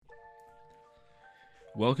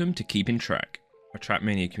Welcome to Keeping Track, a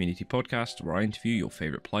Trackmania community podcast where I interview your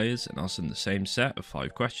favourite players and ask them the same set of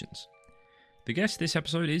 5 questions. The guest this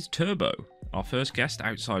episode is Turbo, our first guest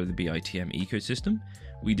outside of the BITM ecosystem.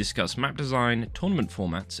 We discuss map design, tournament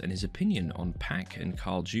formats, and his opinion on Pac and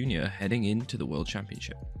Carl Jr. heading into the World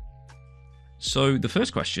Championship. So the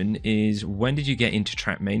first question is, when did you get into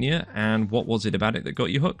Trackmania, and what was it about it that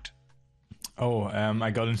got you hooked?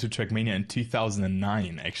 I got into Trackmania in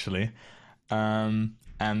 2009, actually.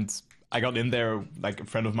 And I got in there, like a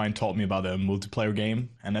friend of mine taught me about a multiplayer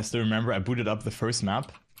game. And I still remember I booted up the first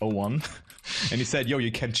map, 01. And he said, yo,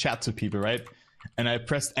 you can chat to people, right? And I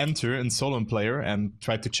pressed enter in solo player and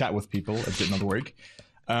tried to chat with people. It did not work.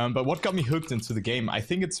 But what got me hooked into the game, I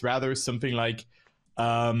think it's rather something like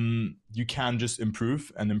you can just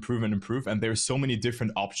improve and improve and improve. And there's so many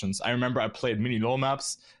different options. I remember I played mini low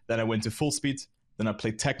maps, then I went to full speed, then I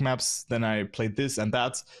played tech maps, then I played this and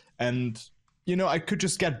that. And, you know, I could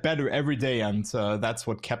just get better every day. And that's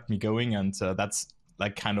what kept me going. And that's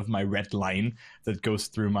like kind of my red line that goes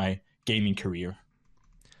through my gaming career.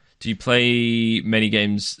 Do you play many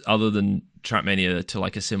games other than Trackmania to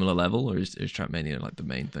like a similar level, or is Trackmania like the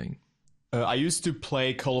main thing? I used to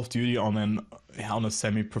play Call of Duty on a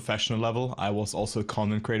semi-professional level. I was also a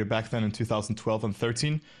content creator back then in 2012 and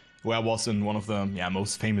 13, where I was in one of the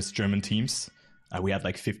most famous German teams. We had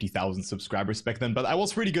like 50,000 subscribers back then, but I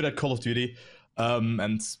was really good at Call of Duty.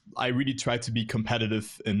 And I really try to be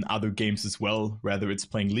competitive in other games as well, whether it's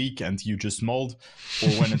playing League and you just mold, or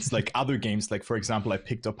when it's like other games. Like, for example, I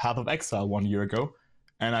picked up Path of Exile 1 year ago,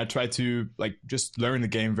 and I tried to like just learn the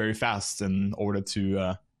game very fast in order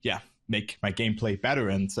to make my gameplay better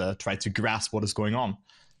and try to grasp what is going on.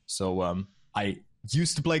 So I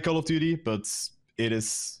used to play Call of Duty, but it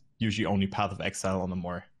is usually only Path of Exile on a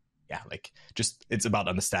more it's about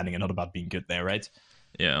understanding and not about being good there, right?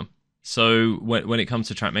 Yeah. So when it comes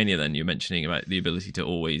to Trackmania, then you're mentioning about the ability to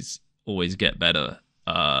always get better.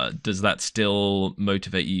 Does that still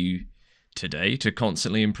motivate you today to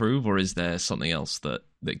constantly improve, or is there something else that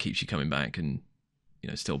keeps you coming back and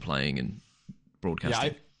still playing and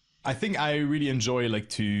broadcasting? Yeah, I think I really enjoy like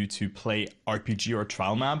to play RPG or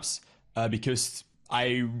trial maps because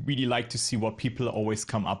I really like to see what people always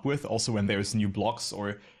come up with. Also, when there's new blocks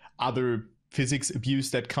or other physics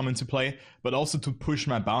abuse that come into play, but also to push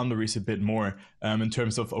my boundaries a bit more in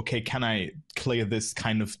terms of, okay, can I clear this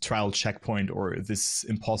kind of trial checkpoint or this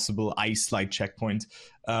impossible ice slide checkpoint?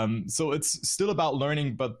 So it's still about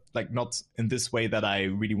learning, but like not in this way that I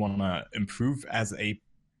really want to improve as a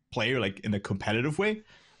player, like in a competitive way,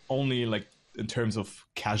 only like in terms of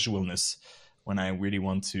casualness when I really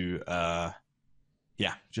want to,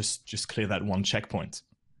 just clear that one checkpoint.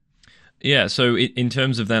 Yeah, so in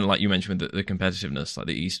terms of then, like you mentioned with the competitiveness, like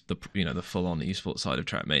the full-on esports side of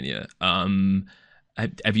Trackmania,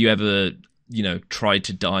 have you ever tried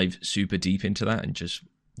to dive super deep into that and just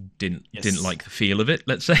didn't like the feel of it?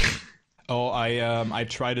 Let's say. I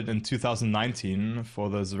tried it in 2019 for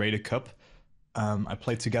the Zerator Cup. I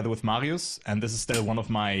played together with Marius, and this is still one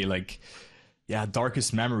of my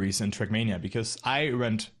darkest memories in Trackmania because I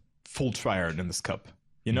went full tryhard in this cup.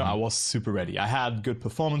 I was super ready. I had good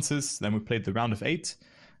performances. Then we played the round of 8,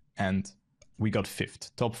 and we got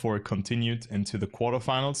 5th. Top 4 continued into the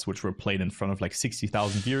quarterfinals, which were played in front of like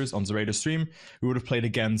 60,000 viewers on the Zerator stream. We would have played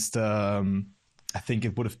against, I think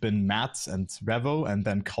it would have been Matt and Revo, and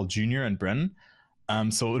then Carl Jr. and Bren.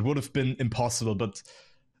 So it would have been impossible, but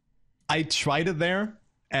I tried it there,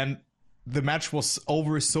 and the match was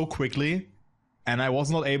over so quickly, and I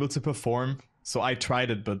was not able to perform. So I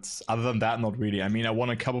tried it, but other than that, not really. I mean, I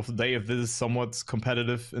won a cup of the day if this is somewhat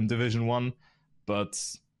competitive in Division 1, but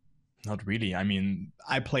not really. I mean,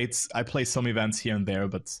 I play some events here and there,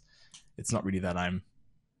 but it's not really that I'm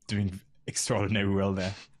doing extraordinarily well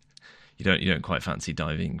there. You don't quite fancy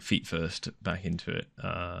diving feet first back into it.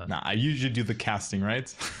 Nah, I usually do the casting,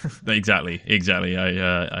 right? Exactly.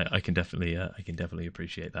 I can definitely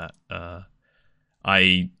appreciate that.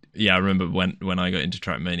 I remember when I got into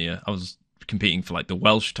Trackmania, I was competing for like the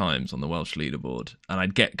Welsh times on the Welsh leaderboard, and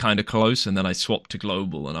I'd get kind of close, and then I swapped to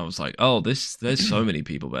global, and I was like, oh, there's so many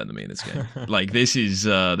people better than me in this game. Like this is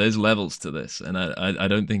there's levels to this, and I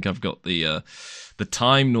don't think I've got the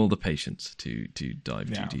time nor the patience to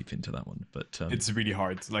dive too deep into that one. But it's really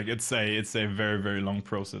hard. Like it's a very, very long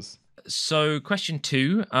process. So question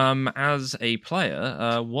 2, as a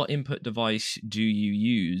player, what input device do you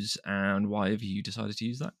use, and why have you decided to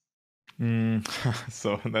use that?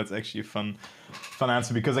 So that's actually a fun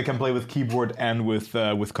answer because I can play with keyboard and with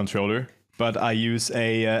controller. But I use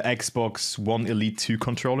a Xbox One Elite 2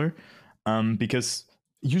 controller because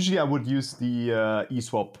usually I would use the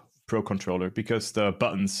eSwap Pro controller because the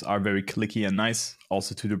buttons are very clicky and nice.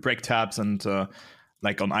 Also to the brake tabs and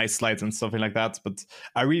like on ice slides and something like that. But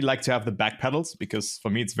I really like to have the back pedals because for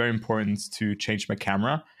me it's very important to change my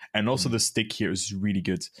camera. And also the stick here is really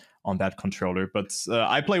good on that controller. But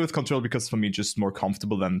I play with controller because for me it's just more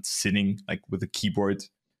comfortable than sitting like with a keyboard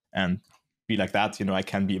and be like that. You know, I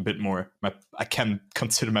can be a bit more, I can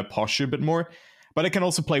consider my posture a bit more. But I can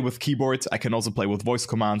also play with keyboards. I can also play with voice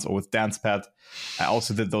commands or with dance pad. I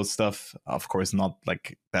also did those stuff. Of course, not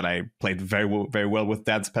like that I played very well with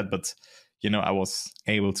dance pad, but you know, I was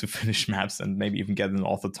able to finish maps and maybe even get an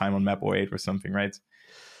author time on map 08 or something, right?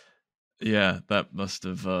 Yeah, that must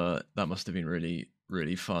have been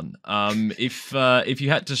really fun. If you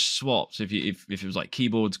had to swap, so if it was like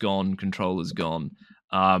keyboard's gone, controller's gone.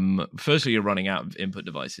 Firstly, you're running out of input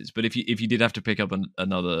devices. But if you did have to pick up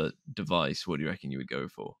another device, what do you reckon you would go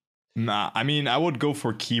for? Nah, I mean, I would go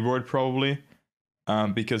for keyboard probably,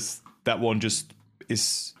 because that one just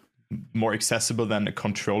is more accessible than a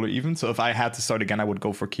controller even. So if I had to start again, I would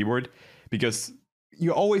go for keyboard because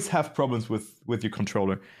you always have problems with your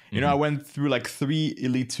controller. You know, I went through like 3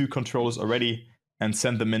 Elite 2 controllers already and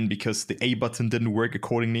sent them in because the A button didn't work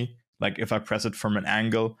accordingly. Like if I press it from an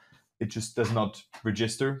angle, it just does not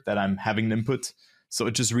register that I'm having an input. So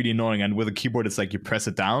it's just really annoying. And with a keyboard, it's like you press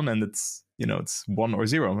it down and it's, you know, it's 1 or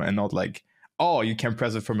 0 and not like, oh, you can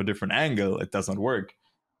press it from a different angle. It does not work.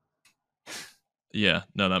 Yeah,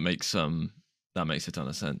 no, that makes a ton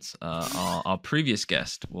of sense. Our previous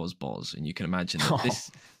guest was Boz, and you can imagine that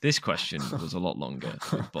this question was a lot longer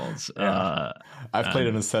with Boz. Yeah. I've played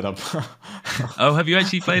in a setup. Oh, have you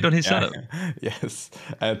actually played on his setup? Yes,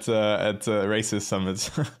 at Racist Summit.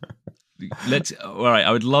 All right,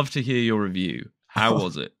 I would love to hear your review. How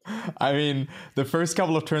was it? I mean, the first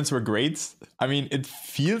couple of turns were great. I mean, it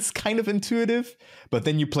feels kind of intuitive, but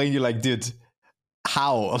then you play and you're like, dude,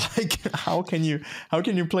 how? Like, how can you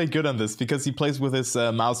play good on this? Because he plays with his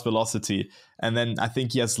mouse velocity, and then I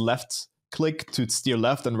think he has left click to steer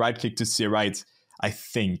left and right click to steer right. I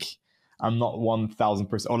think I'm not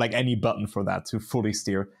 1000% or like any button for that to fully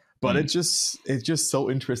steer. But it's just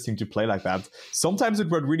so interesting to play like that. Sometimes it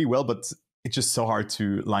worked really well, but it's just so hard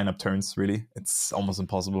to line up turns. Really, it's almost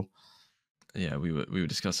impossible. Yeah, we were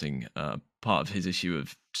discussing part of his issue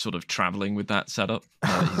of sort of traveling with that setup.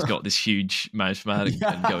 He's got this huge mouse pad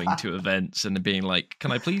and going to events and being like,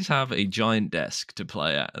 "Can I please have a giant desk to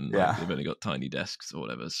play at?" And like, they've only got tiny desks or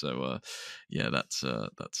whatever. So yeah, that's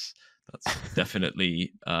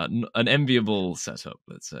definitely an enviable setup,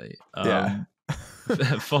 let's say.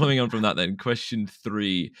 Following on from that, then question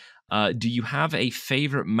 3: do you have a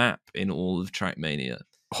favorite map in all of Trackmania?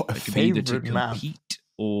 A it could be either to favorite map compete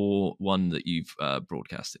or one that you've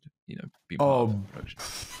broadcasted, you know, been part of the production.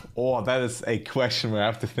 Oh, that is a question where I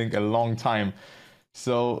have to think a long time.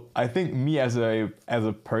 So I think me as a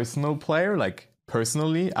personal player, like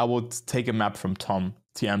personally, I would take a map from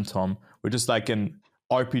TM Tom, which is like an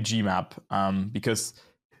RPG map, because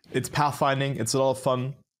it's pathfinding, it's a lot of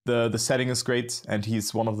fun. The setting is great, and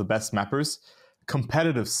he's one of the best mappers.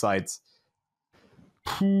 Competitive side.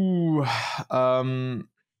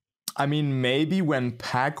 I mean, maybe when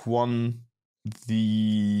Pack won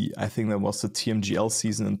I think that was the TMGL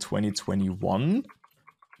season in 2021.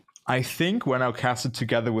 I think when I casted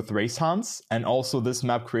together with Race Hans, and also this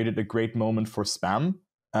map created a great moment for Spam,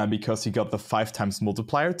 because he got the 5x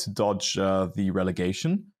multiplier to dodge the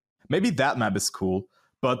relegation. Maybe that map is cool,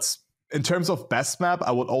 but in terms of best map,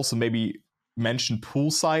 I would also maybe mention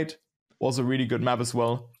Poolside was a really good map as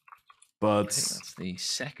well. But I think that's the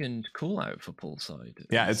second call out for Poolside.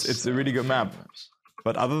 Yeah, it's a really good map.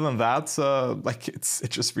 But other than that, like it's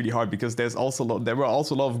just really hard because there were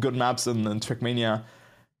also a lot of good maps in Trackmania,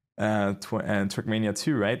 and Trackmania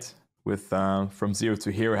 2, right? With From Zero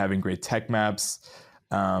to Hero having great tech maps.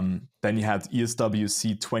 Then you had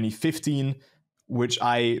ESWC 2015, which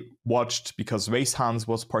I watched because Race Hans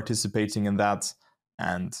was participating in that,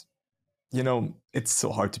 and you know, it's so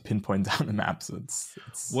hard to pinpoint down a map. So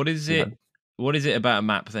it's what is it? Hard. What is it about a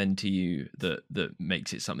map then to you that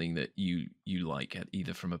makes it something that you like,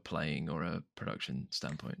 either from a playing or a production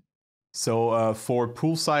standpoint? So for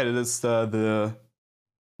Poolside, it is the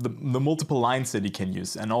multiple lines that you can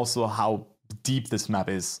use, and also how deep this map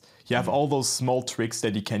is. You have all those small tricks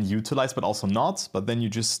that you can utilize, but also not. But then you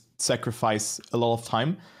just sacrifice a lot of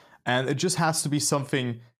time, and it just has to be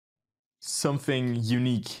something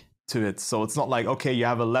unique to it. So it's not like, okay, you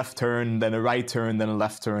have a left turn, then a right turn, then a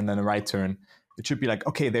left turn, then a right turn. It should be like,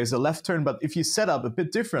 okay, there's a left turn, but if you set up a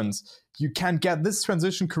bit different, you can get this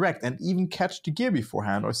transition correct and even catch the gear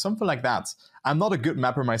beforehand or something like that. I'm not a good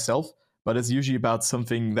mapper myself, but it's usually about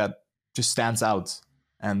something that just stands out.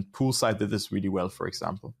 And Poolside did this really well, for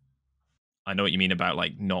example. I know what you mean about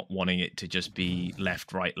like not wanting it to just be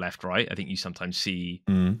left, right, left, right. I think you sometimes see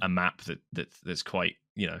a map that's quite,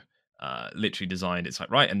 literally designed. It's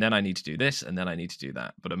like, right, and then I need to do this, and then I need to do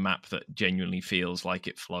that. But a map that genuinely feels like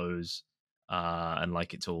it flows and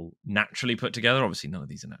like it's all naturally put together. Obviously, none of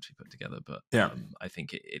these are naturally put together, but I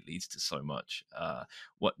think it leads to so much.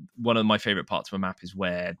 One of my favorite parts of a map is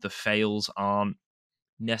where the fails aren't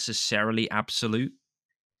necessarily absolute.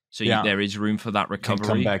 So there is room for that recovery.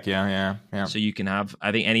 Can come back, yeah. So you can have,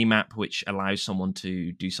 I think, any map which allows someone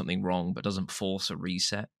to do something wrong but doesn't force a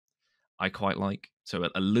reset, I quite like. So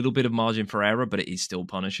a little bit of margin for error, but it is still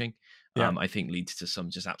punishing. I think leads to some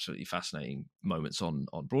just absolutely fascinating moments on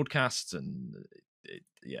broadcasts, and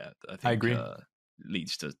I think I agree.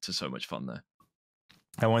 Leads to so much fun there.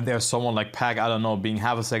 And when there's someone like Pack, I don't know, being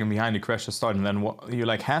half a second behind, the crash to start, and then you're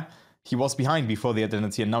like, huh? He was behind before the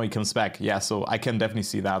identity, and now he comes back. Yeah, so I can definitely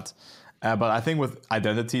see that. But I think with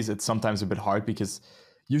identities, it's sometimes a bit hard because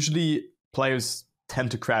usually players tend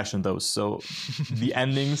to crash in those. So the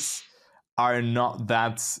endings are not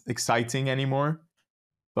that exciting anymore.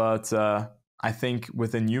 But I think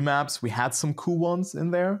with the new maps, we had some cool ones in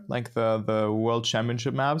there, like the World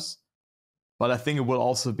Championship maps. But I think it will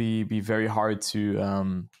also be very hard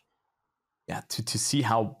to see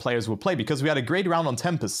how players will play, because we had a great round on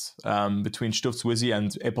Tempest between Stufz, Wizzy,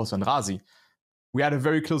 and Epos and Razi. We had a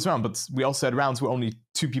very close round, but we also had rounds where only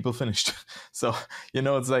 2 people finished. So,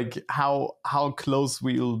 it's like how close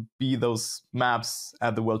will be those maps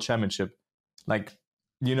at the World Championship. Like,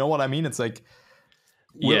 you know what I mean? It's like,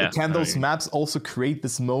 can those maps also create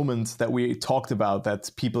this moment that we talked about,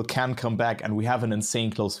 that people can come back and we have an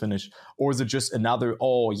insane close finish? Or is it just another,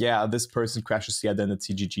 this person crashes the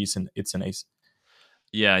identity, GG's, and it's an ace?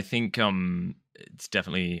 Yeah, I think it's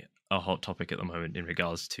definitely a hot topic at the moment in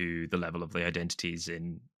regards to the level of the identities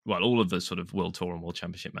in, all of the sort of World Tour and World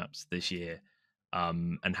Championship maps this year,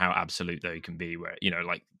 and how absolute they can be, where,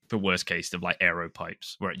 like the worst case of like aero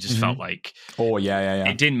pipes, where it just felt like,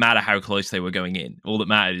 it didn't matter how close they were going in. All that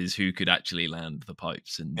mattered is who could actually land the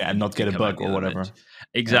pipes and not get a bug or whatever.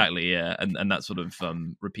 Exactly, yeah. And that sort of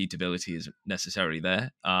repeatability isn't necessarily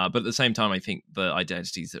there. But at the same time, I think the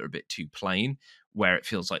identities that are a bit too plain, where it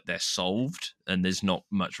feels like they're solved and there's not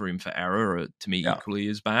much room for error, are, to me, equally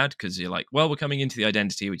as bad, because you're like, well, we're coming into the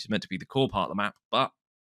identity, which is meant to be the core part of the map, but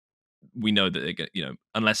we know that they're going,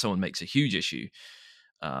 unless someone makes a huge issue,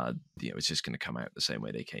 it's just going to come out the same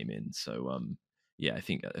way they came in. So I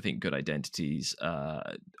think good identities.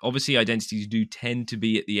 Obviously, identities do tend to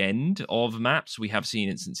be at the end of maps. We have seen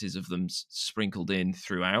instances of them sprinkled in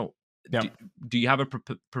throughout. Yeah. Do you have a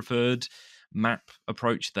preferred map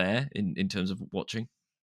approach there in terms of watching?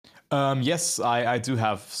 Yes, I do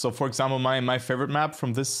have. So, for example, my favorite map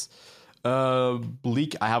from this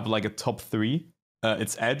league, I have like a top 3.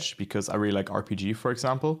 It's Edge, because I really like RPG, for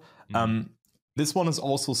example. This one is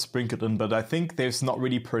also sprinkled in, but I think there's not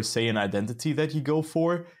really per se an identity that you go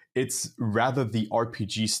for. It's rather the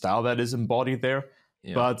RPG style that is embodied there.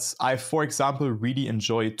 Yeah. But I, for example, really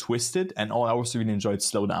enjoy Twisted, and I also really enjoyed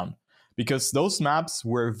Slowdown, because those maps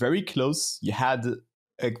were very close. You had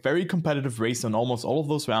a very competitive race on almost all of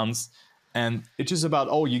those rounds. And it's just about,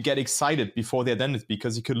 you get excited before the identity,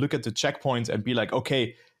 because you could look at the checkpoints and be like,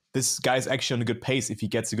 okay, this guy's actually on a good pace if he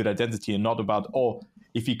gets a good identity, and not about,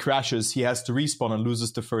 if he crashes, he has to respawn and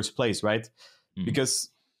loses the first place, right? Mm-hmm. Because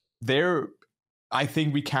I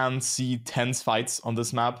think we can see tense fights on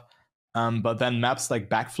this map. But then maps like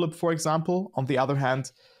Backflip, for example, on the other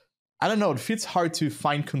hand, I don't know, it feels hard to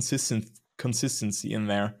find consistency in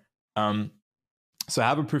there. So I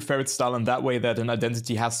have a preferred style in that way, that an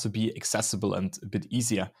identity has to be accessible and a bit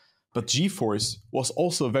easier. But GeForce was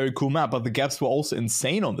also a very cool map, but the gaps were also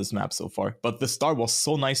insane on this map so far. But the start was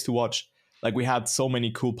so nice to watch. Like, we had so many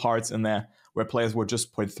cool parts in there where players were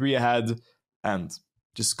just 0.3 ahead and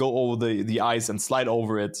just go over the ice and slide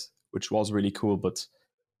over it, which was really cool. But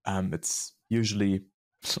it's usually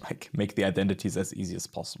like make the identities as easy as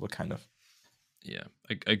possible, kind of. Yeah,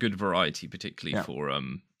 a good variety, particularly for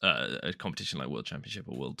a competition like World Championship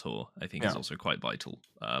or World Tour, I think is also quite vital.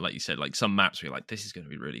 Like you said, like some maps where you're like, this is going to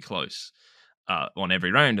be really close on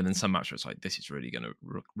every round, and then some maps where it's like, this is really going to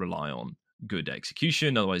rely on good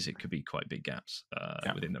execution. Otherwise, it could be quite big gaps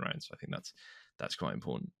within the round. So I think that's quite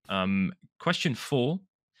important. Question 4.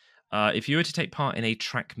 If you were to take part in a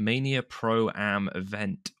Trackmania Pro-Am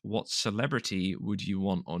event, what celebrity would you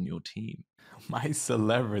want on your team? My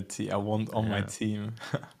celebrity I want on my team.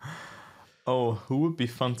 Who would be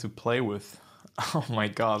fun to play with? Oh my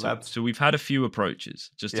god, so we've had a few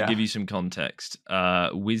approaches. Just to give you some context,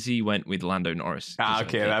 Wizzy went with Lando Norris.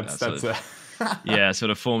 Okay, that's Yeah,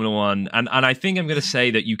 sort of Formula One, and I think I'm going to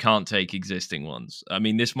say that you can't take existing ones. I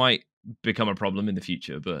mean, this might become a problem in the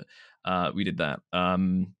future, but we did that.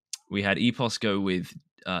 We had Epos go with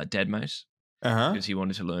Deadmau5 Uh-huh. because he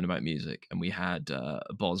wanted to learn about music, and we had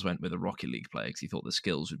Boz went with a Rocket League player because he thought the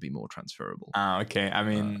skills would be more transferable. Okay. I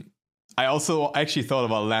mean, I also actually thought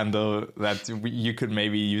about Lando that you could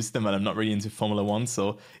maybe use them, but I'm not really into Formula One.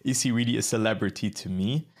 So is he really a celebrity to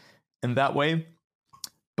me in that way?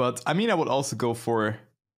 But I mean, I would also go for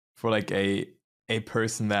like a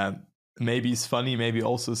person that maybe is funny, maybe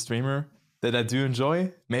also a streamer that I do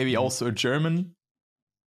enjoy, maybe also a German.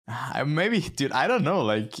 Maybe, dude, I don't know.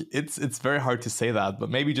 Like, it's very hard to say that, but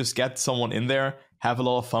maybe just get someone in there, have a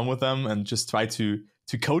lot of fun with them, and just try to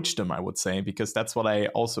coach them. I would say, because that's what I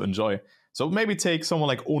also enjoy. So maybe take someone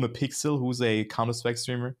like One Pixel, who's a Counter Strike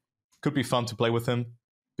streamer. Could be fun to play with him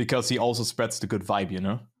because he also spreads the good vibe, you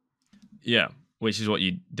know. Yeah, which is what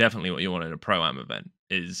you want in a pro-am event,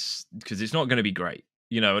 is because it's not going to be great.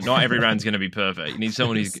 You know, not every round's going to be perfect. You need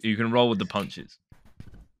someone who can roll with the punches.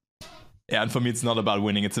 Yeah, and for me, it's not about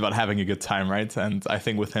winning; it's about having a good time, right? And I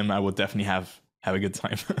think with him, I would definitely have a good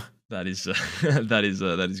time. That is that is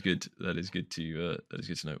good. That is good to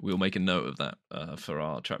know. We'll make a note of that for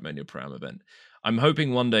our Trackmania Pro-am event. I'm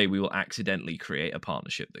hoping one day we will accidentally create a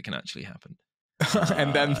partnership that can actually happen.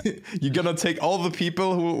 And then you're gonna take all the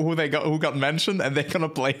people who got mentioned, and they're gonna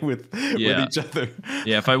play with each other.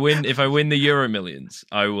 Yeah, if I win the Euro Millions,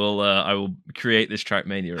 I will create this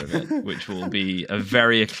Trackmania event, which will be a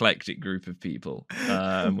very eclectic group of people,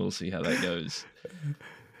 and we'll see how that goes.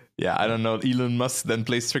 Yeah, I don't know. Elon Musk then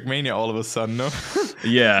plays Trackmania all of a sudden, no?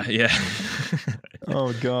 Yeah.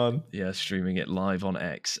 Oh god. Yeah, streaming it live on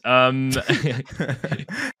X.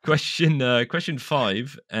 Question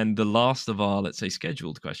 5, and the last of our, let's say,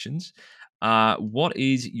 scheduled questions. What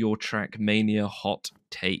is your Trackmania hot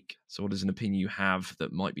take? So, what is an opinion you have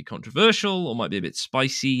that might be controversial or might be a bit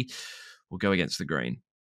spicy or go against the grain?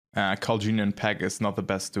 Carl Jr. and Peck is not the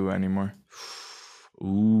best duo anymore.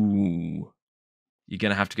 Ooh, you're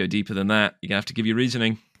gonna have to go deeper than that. You're gonna have to give your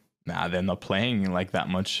reasoning. Nah, they're not playing like that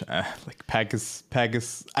much. Like Peck is.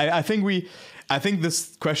 I think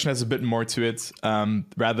this question has a bit more to it,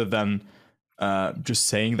 rather than just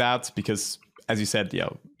saying that, because as you said,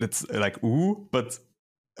 it's like ooh. But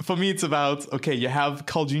for me, it's about, okay, you have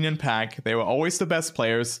Carl Jr. and Peck. They were always the best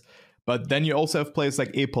players, but then you also have players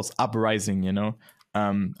like Epos uprising. You know,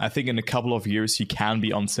 I think in a couple of years he can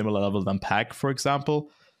be on similar level than Peck, for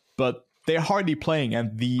example, but they're hardly playing,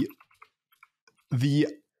 and the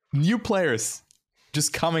new players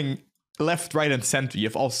just coming left, right, and center.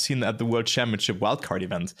 You've also seen that at the World Championship wildcard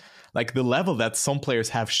event. Like, the level that some players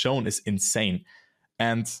have shown is insane.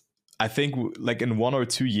 And I think like in 1 or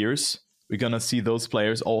 2 years, we're going to see those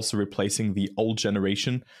players also replacing the old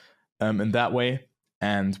generation in that way.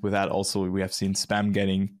 And with that also, we have seen Spam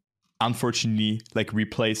getting, unfortunately, like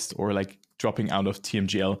replaced or like dropping out of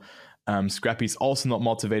TMGL. Scrappy's also not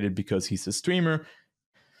motivated because he's a streamer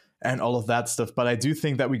and all of that stuff. But I do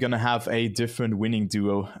think that we're going to have a different winning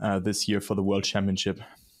duo this year for the World Championship.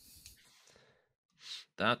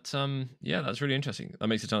 That's really interesting. That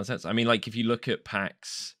makes a ton of sense. I mean, like, if you look at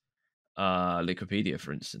PAX Liquipedia,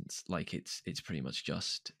 for instance, like it's pretty much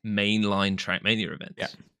just mainline Trackmania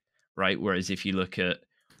events, right? Whereas if you look at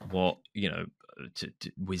what, to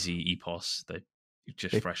Wizzy, Epos, they're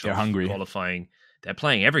just fresh off hungry. Qualifying, they're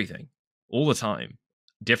playing everything all the time.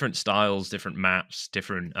 Different styles, different maps,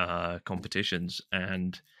 different competitions,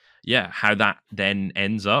 and how that then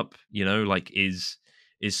ends up, like is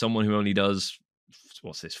someone who only does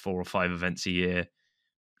 4 or 5 events a year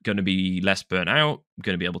going to be less burnt out,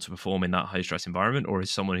 going to be able to perform in that high stress environment, or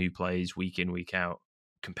is someone who plays week in, week out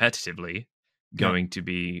competitively going to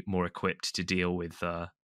be more equipped to deal with that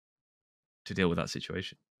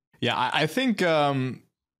situation? Yeah, I think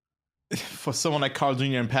for someone like Carl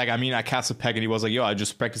Jr. and Peg, I mean, I casted Peg and he was like, I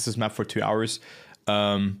just practiced this map for 2 hours.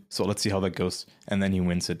 So let's see how that goes. And then he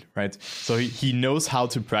wins it, right? So he knows how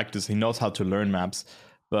to practice. He knows how to learn maps.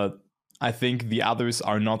 But I think the others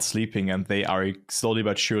are not sleeping, and they are slowly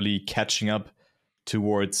but surely catching up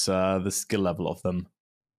towards the skill level of them,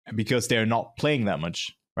 because they're not playing that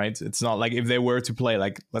much, right? It's not like if they were to play,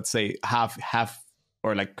 like, let's say half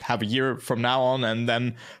or like half a year from now on and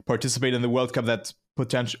then participate in the World Cup that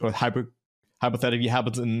potential or hypothetically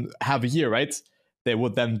happens in half a year, right? They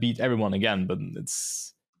would then beat everyone again. But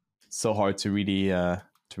it's so hard to really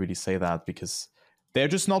say that, because they're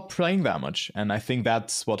just not playing that much. And I think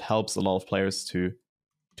that's what helps a lot of players to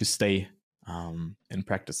stay in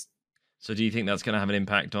practice. So do you think that's going to have an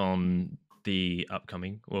impact on the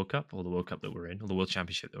upcoming World Cup, or the World Cup that we're in, or the World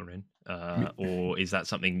Championship that we're in? Or is that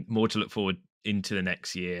something more to look forward into the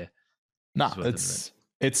next year. Nah, Worth of events.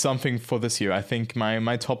 it's something for this year. I think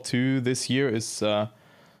my top two this year is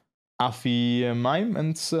Afi Maim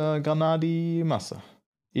and Granadi Massa.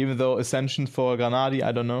 Even though Ascension for Granadi,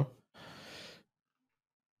 I don't know.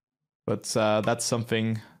 But that's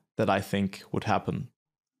something that I think would happen.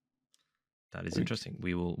 That is interesting.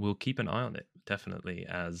 We'll keep an eye on it definitely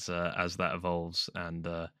as that evolves, and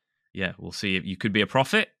yeah, we'll see if you could be a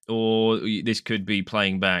prophet or this could be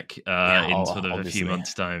playing back in sort of obviously. a few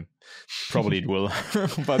months' time. Probably it will,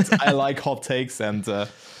 but I like hot takes, and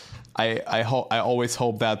I always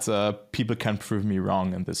hope that people can prove me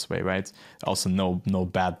wrong in this way, right? Also, no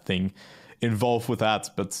bad thing involved with that,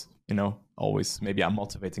 but always maybe I'm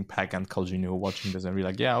motivating Pack and Calgino watching this and be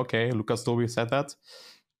like, yeah, okay, LuckersTurbo said that.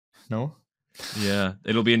 No. Yeah,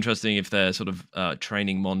 it'll be interesting if their sort of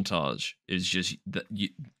training montage is just that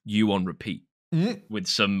you on repeat with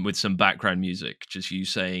some background music, just you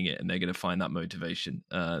saying it, and they're going to find that motivation,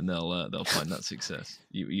 and they'll find that success.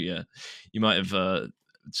 You might have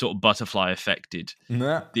sort of butterfly affected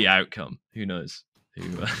the outcome. Who knows?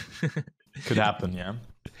 Could happen, yeah.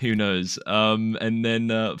 Who knows? And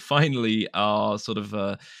then finally, our sort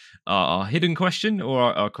of our hidden question,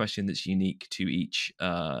 or our question that's unique to each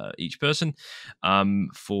person.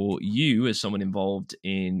 For you, as someone involved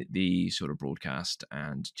in the sort of broadcast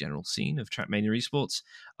and general scene of Trackmania Esports,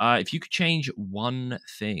 if you could change one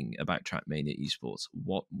thing about Trackmania Esports,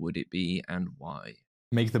 what would it be and why?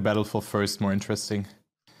 Make the battle for first more interesting.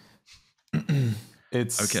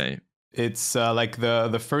 It's okay. It's like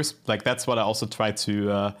the first, like that's what I also try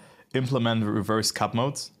to implement reverse cup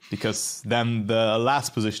modes, because then the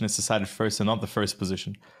last position is decided first and not the first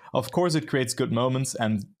position. Of course, it creates good moments,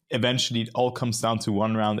 and eventually it all comes down to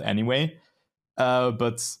one round anyway.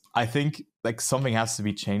 But I think like something has to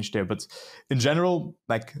be changed there. But in general,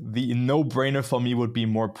 like the no-brainer for me would be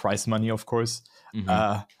more prize money, of course,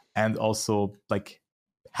 and also like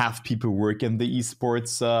have people work in the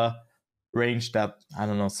esports range that, I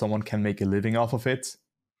don't know, someone can make a living off of it.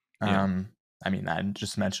 I mean, I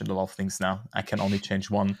just mentioned a lot of things now. I can only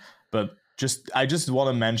change one, but I just want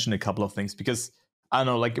to mention a couple of things, because I don't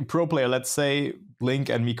know, like a pro player, let's say Blink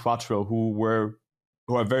and Mi Quattro, who are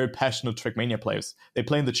very passionate Trackmania players. They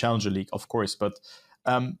play in the Challenger League, of course, but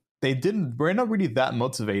were not really that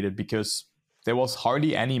motivated, because there was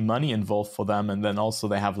hardly any money involved for them, and then also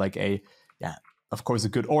they have like of course, a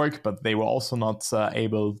good org, but they were also not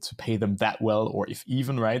able to pay them that well, or if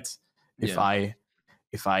even, right? Yeah.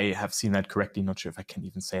 If I have seen that correctly, not sure if I can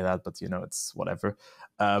even say that, but it's whatever.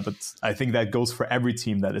 But I think that goes for every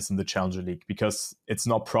team that is in the Challenger League, because it's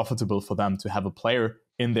not profitable for them to have a player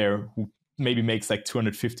in there who maybe makes like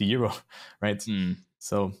 250 euro, right?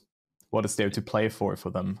 So what is there to play for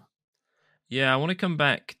them? Yeah, I want to come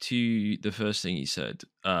back to the first thing you said,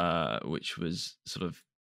 which was sort of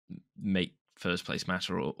make first place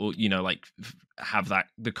matter, or like have that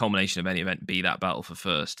the culmination of any event be that battle for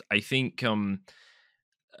first. I think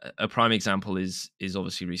a prime example is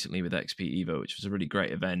obviously recently with XP Evo, which was a really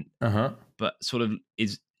great event, but sort of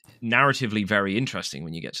is narratively very interesting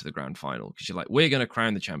when you get to the grand final, because you're like, we're going to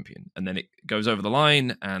crown the champion, and then it goes over the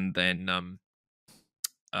line, and then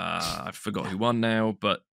I forgot who won now,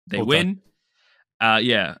 but they win.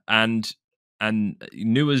 And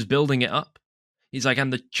Nua's building it up. He's like,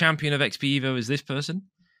 and the champion of XP Evo is this person.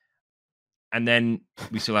 And then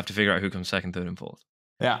we still have to figure out who comes second, third, and fourth.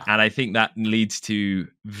 Yeah. And I think that leads to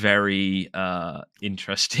very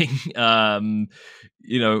interesting,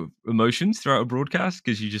 emotions throughout a broadcast,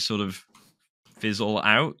 because you just sort of fizzle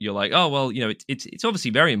out. You're like, oh, well, it's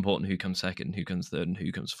obviously very important who comes second, who comes third, and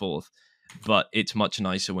who comes fourth. But it's much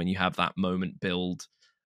nicer when you have that moment build,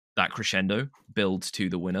 that crescendo builds to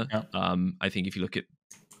the winner. Yeah. I think if you look at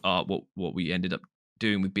what we ended up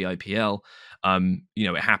doing with BIPL,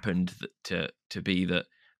 it happened to be that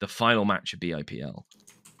the final match of BIPL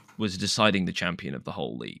was deciding the champion of the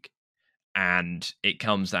whole league, and it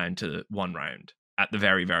comes down to one round at the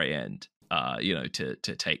very, very end, to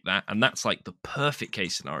take that, and that's like the perfect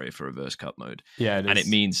case scenario for reverse cup mode. Yeah, and it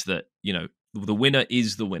means that the winner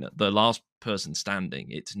is the winner, the last person standing.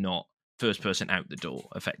 It's not first person out the door,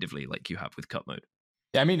 effectively, like you have with cup mode.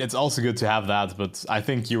 Yeah, I mean, it's also good to have that, but I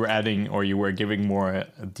think you were adding, or you were giving more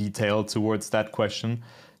detail towards that question.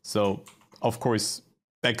 So, of course,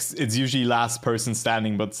 it's usually last person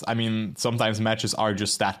standing, but I mean, sometimes matches are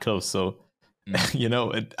just that close. So,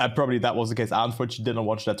 probably that was the case. I unfortunately didn't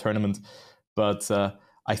watch that tournament, but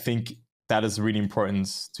I think that is really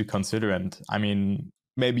important to consider. And I mean,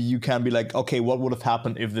 maybe you can be like, okay, what would have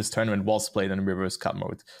happened if this tournament was played in reverse cup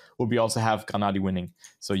mode? Would we also have Granadi winning?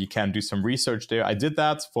 So you can do some research there. I did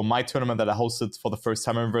that for my tournament that I hosted for the first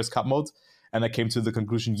time in reverse cup mode. And I came to the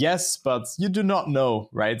conclusion, yes, but you do not know,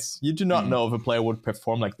 right? You do not know if a player would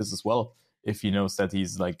perform like this as well if he knows that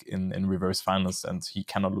he's like in reverse finals and he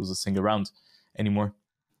cannot lose a single round anymore.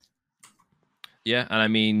 Yeah, and I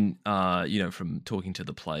mean, from talking to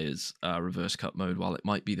the players, reverse cup mode, while it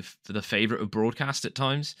might be the favorite of broadcast at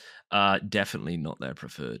times, definitely not their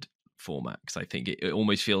preferred format, because I think it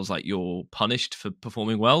almost feels like you're punished for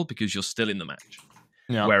performing well because you're still in the match.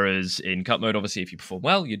 Yeah. Whereas in cup mode, obviously, if you perform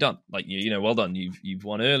well, you're done. Like well done. You've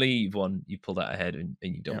won early. You've pulled out ahead, and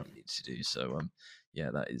you don't need to do so.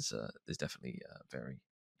 That is there's definitely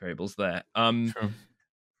variables there. True.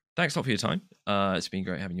 Thanks a lot for your time. It's been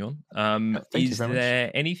great having you on. Is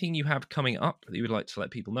there anything you have coming up that you would like to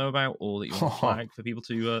let people know about, or that you want to flag for people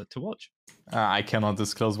to watch? I cannot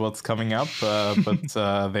disclose what's coming up,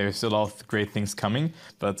 but there's a lot of great things coming,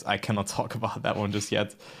 but I cannot talk about that one just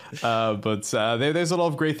yet. But there's a lot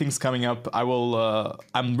of great things coming up.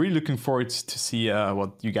 I'm really looking forward to see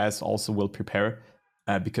what you guys also will prepare,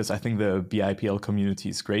 because I think the BIPL community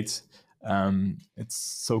is great. It's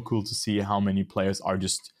so cool to see how many players are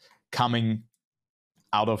just coming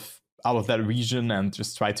out of that region and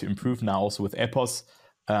just try to improve now, also with Epos,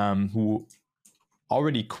 who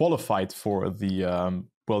already qualified for the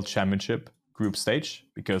World Championship group stage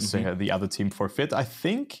because the other team forfeit, I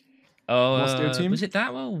think. Was their team? Was it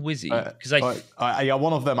that well, Wizzy? Because yeah,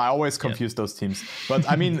 one of them. I always confuse those teams, but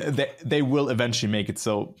I mean they will eventually make it.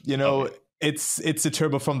 So it's a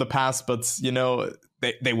turbo from the past, but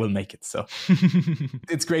they will make it. So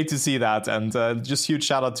it's great to see that, and just huge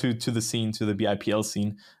shout out to the scene, to the BIPL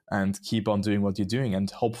scene, and keep on doing what you're doing, and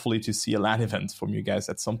hopefully to see a LAN event from you guys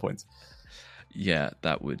at some point. Yeah,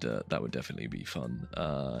 that would definitely be fun.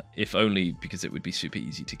 If only because it would be super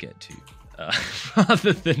easy to get to,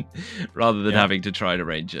 rather than having to try to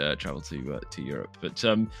arrange travel to Europe. But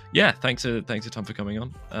thanks a ton for coming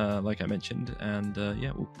on. Like I mentioned, and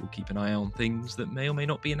we'll keep an eye on things that may or may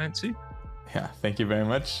not be announced soon. Yeah, thank you very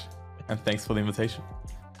much, and thanks for the invitation.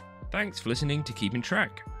 Thanks for listening to Keeping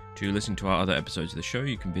Track. To listen to our other episodes of the show,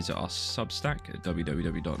 you can visit our Substack at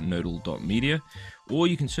www.nodal.media, or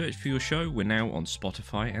you can search for your show. We're now on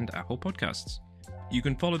Spotify and Apple Podcasts. You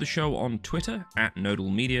can follow the show on Twitter at Nodal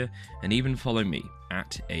Media, and even follow me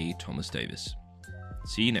at A. Thomas Davis.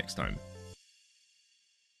 See you next time.